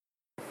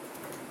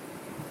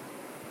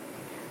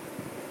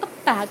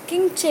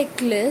packing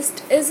checklist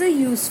is a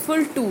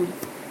useful tool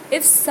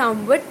if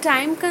somewhat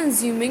time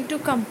consuming to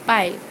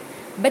compile.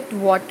 But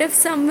what if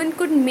someone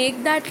could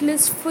make that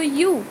list for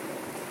you?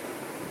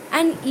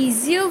 An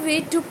easier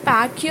way to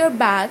pack your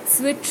bags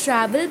with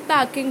travel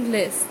packing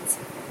lists.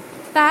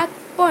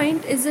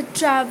 PackPoint is a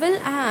travel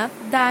app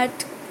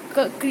that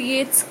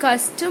creates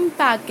custom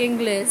packing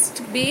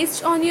lists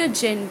based on your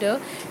gender,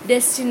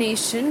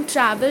 destination,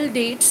 travel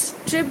dates,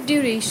 trip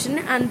duration,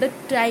 and the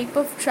type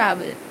of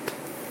travel.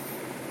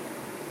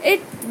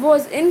 It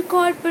was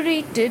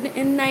incorporated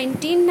in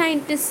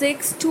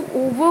 1996 to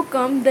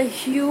overcome the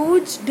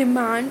huge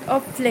demand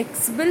of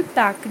flexible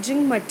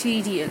packaging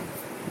material.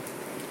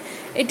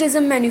 It is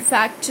a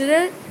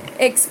manufacturer,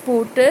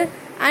 exporter,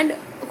 and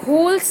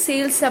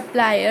wholesale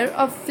supplier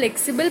of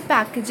flexible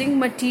packaging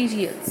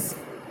materials.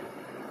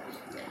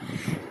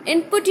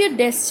 Input your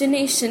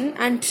destination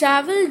and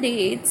travel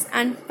dates,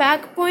 and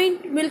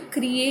PackPoint will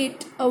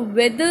create a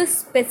weather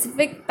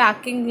specific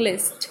packing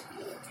list.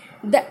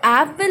 The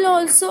app will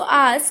also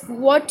ask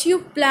what you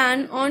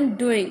plan on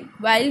doing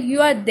while you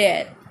are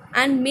there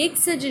and make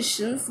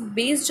suggestions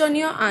based on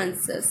your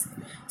answers.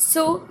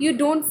 So you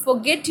don't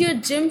forget your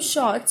gym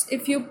shorts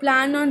if you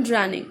plan on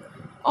running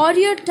or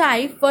your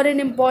tie for an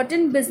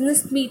important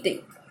business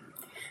meeting.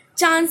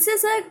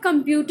 Chances are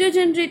computer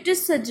generated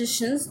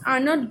suggestions are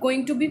not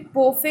going to be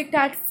perfect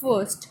at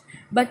first,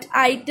 but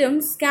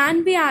items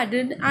can be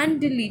added and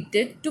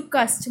deleted to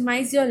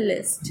customize your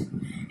list.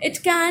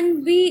 It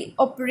can be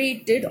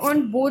operated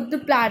on both the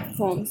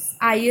platforms,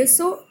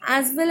 ISO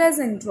as well as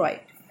Android.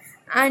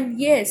 And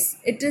yes,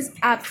 it is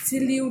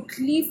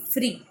absolutely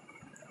free.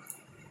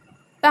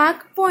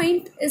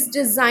 PackPoint is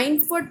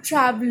designed for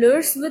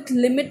travelers with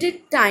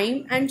limited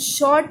time and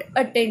short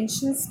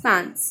attention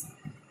spans.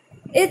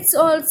 It's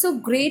also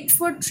great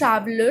for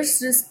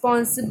travelers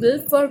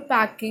responsible for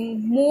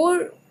packing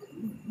more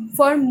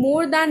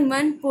than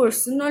one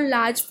person or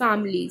large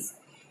families.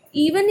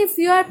 Even if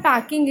you are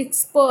packing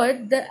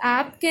expert, the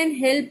app can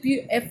help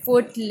you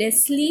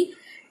effortlessly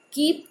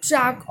keep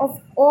track of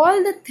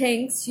all the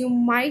things you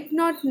might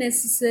not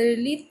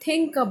necessarily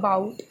think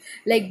about,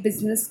 like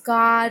business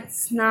cards,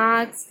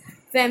 snacks,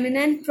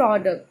 feminine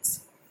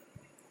products.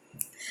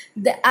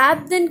 The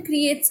app then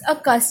creates a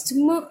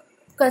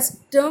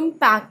custom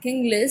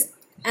packing list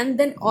and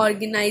then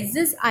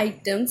organizes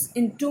items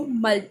into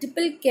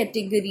multiple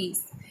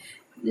categories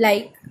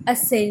like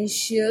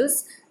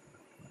essentials,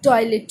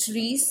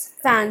 toiletries,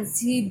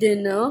 fancy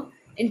dinner,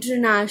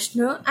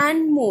 international,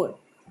 and more.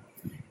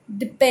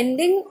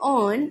 Depending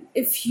on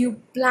if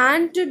you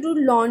plan to do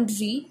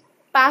laundry,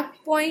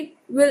 PackPoint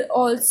will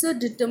also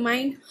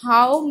determine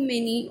how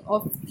many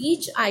of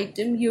each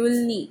item you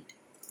will need.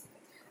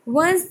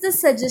 Once the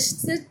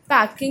suggested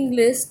packing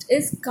list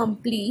is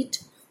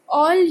complete,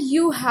 all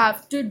you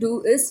have to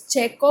do is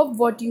check off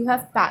what you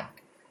have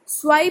packed.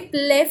 Swipe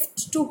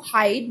left to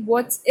hide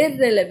what's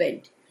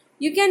irrelevant.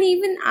 You can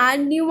even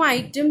add new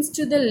items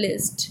to the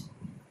list.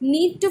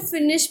 Need to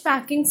finish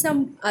packing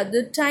some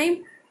other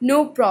time?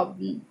 No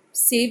problem.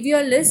 Save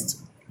your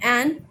list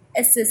and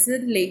assess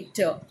it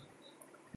later.